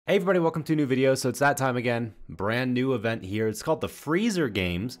Hey everybody, welcome to a new video. So it's that time again, brand new event here. It's called the Freezer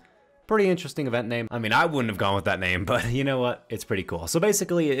Games. Pretty interesting event name. I mean, I wouldn't have gone with that name, but you know what? It's pretty cool. So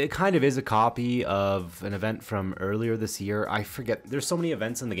basically, it kind of is a copy of an event from earlier this year. I forget, there's so many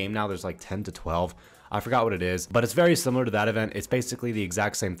events in the game now, there's like 10 to 12. I forgot what it is, but it's very similar to that event. It's basically the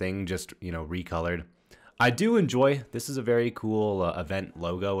exact same thing, just, you know, recolored. I do enjoy, this is a very cool event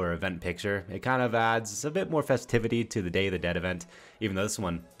logo or event picture. It kind of adds a bit more festivity to the Day of the Dead event, even though this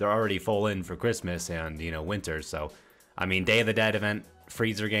one, they're already full in for Christmas and, you know, winter. So, I mean, Day of the Dead event,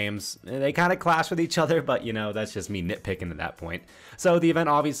 Freezer Games, they kind of clash with each other, but, you know, that's just me nitpicking at that point. So the event,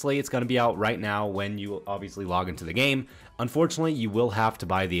 obviously, it's going to be out right now when you obviously log into the game. Unfortunately, you will have to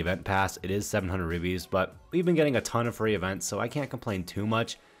buy the event pass. It is 700 rubies, but we've been getting a ton of free events, so I can't complain too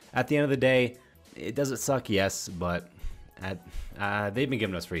much. At the end of the day, it doesn't suck, yes, but they've been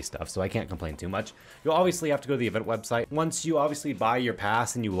giving us free stuff, so I can't complain too much. You'll obviously have to go to the event website. Once you obviously buy your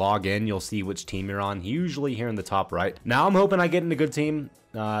pass and you log in, you'll see which team you're on, usually here in the top right. Now, I'm hoping I get in a good team.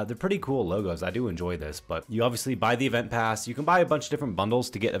 They're pretty cool logos. I do enjoy this, but you obviously buy the event pass. You can buy a bunch of different bundles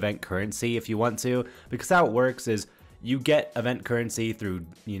to get event currency if you want to, because how it works is you get event currency through,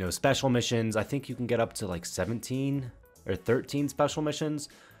 you know, special missions. I think you can get up to like 17 or 13 special missions.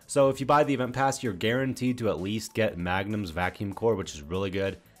 So if you buy the event pass, you're guaranteed to at least get Magnum's vacuum core, which is really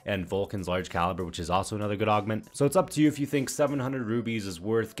good, and Vulcan's large caliber, which is also another good augment. So it's up to you if you think 700 rubies is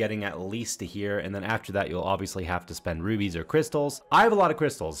worth getting at least to here, and then after that, you'll obviously have to spend rubies or crystals. I have a lot of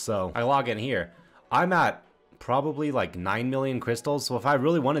crystals, so I log in here. I'm at probably like 9 million crystals, so if I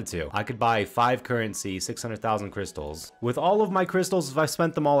really wanted to, I could buy 5 currency, 600,000 crystals. With all of my crystals, if I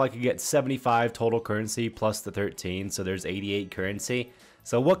spent them all, I could get 75 total currency plus the 13, so there's 88 currency.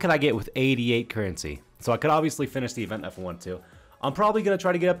 So what could I get with 88 currency? So I could obviously finish the event if I want to. I'm probably going to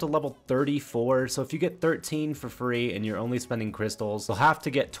try to get up to level 34, so if you get 13 for free and you're only spending crystals, you'll have to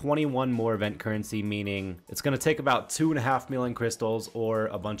get 21 more event currency, meaning it's going to take about 2.5 million crystals or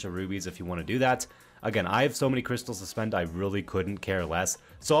a bunch of rubies if you want to do that. Again, I have so many crystals to spend, I really couldn't care less.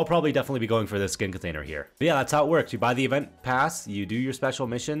 So I'll probably definitely be going for this skin container here. But yeah, that's how it works. You buy the event pass, you do your special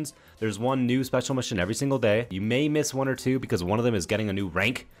missions. There's one new special mission every single day. You may miss one or two because one of them is getting a new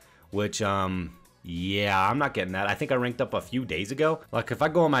rank, which, yeah, I'm not getting that. I think I ranked up a few days ago. Like, if I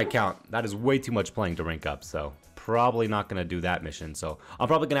go on my account, that is way too much playing to rank up, so probably not going to do that mission. So I'm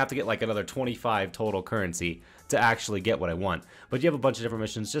probably going to have to get like another 25 total currency to actually get what I want. But you have a bunch of different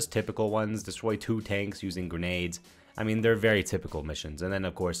missions, just typical ones. Destroy 2 tanks using grenades. I mean, they're very typical missions. And then,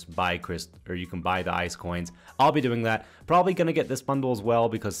 of course, you can buy the ice coins. I'll be doing that. Probably going to get this bundle as well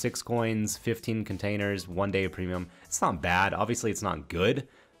because 6 coins, 15 containers, 1 day of premium. It's not bad. Obviously, it's not good.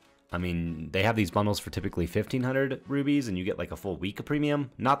 I mean, they have these bundles for typically 1,500 rubies and you get like a full week of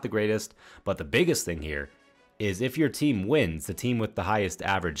premium. Not the greatest, but the biggest thing here is if your team wins, the team with the highest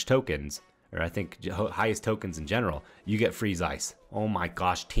average tokens, or I think highest tokens in general, you get freeze ice. Oh my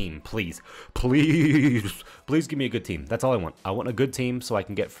gosh, team, please, please, please give me a good team. That's all I want. I want a good team so I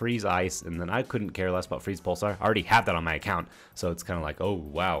can get freeze ice, and then I couldn't care less about freeze pulsar. I already have that on my account, so it's kind of like, oh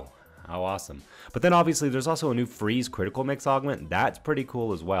wow. How awesome. But then obviously there's also a new freeze critical mix augment. That's pretty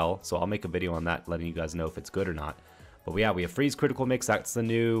cool as well. So I'll make a video on that letting you guys know if it's good or not. But yeah, we have freeze critical mix. That's the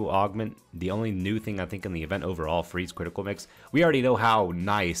new augment. The only new thing I think in the event overall, freeze critical mix. We already know how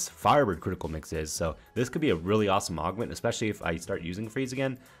nice Firebird critical mix is. So this could be a really awesome augment, especially if I start using freeze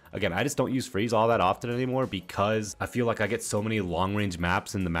again. Again, I just don't use freeze all that often anymore because I feel like I get so many long range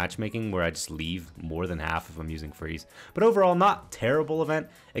maps in the matchmaking where I just leave more than half if I'm using freeze. But overall, not terrible event.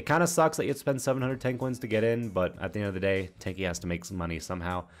 It kind of sucks that you have to spend 710 coins to get in, but at the end of the day, Tanki has to make some money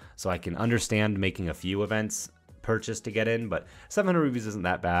somehow. So I can understand making a few events purchase to get in, but 700 rubies isn't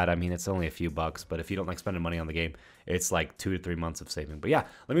that bad. I mean, it's only a few bucks, but if you don't like spending money on the game, it's like 2 to 3 months of saving. But yeah,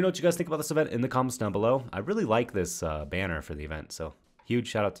 let me know what you guys think about this event in the comments down below. I really like this banner for the event, so huge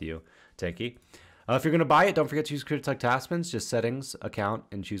shout out to you, Tanki. If you're going to buy it, don't forget to use creator tag Taspens, just settings, account,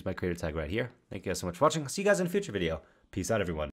 and choose my creator tag right here. Thank you guys so much for watching. See you guys in a future video. Peace out, everyone.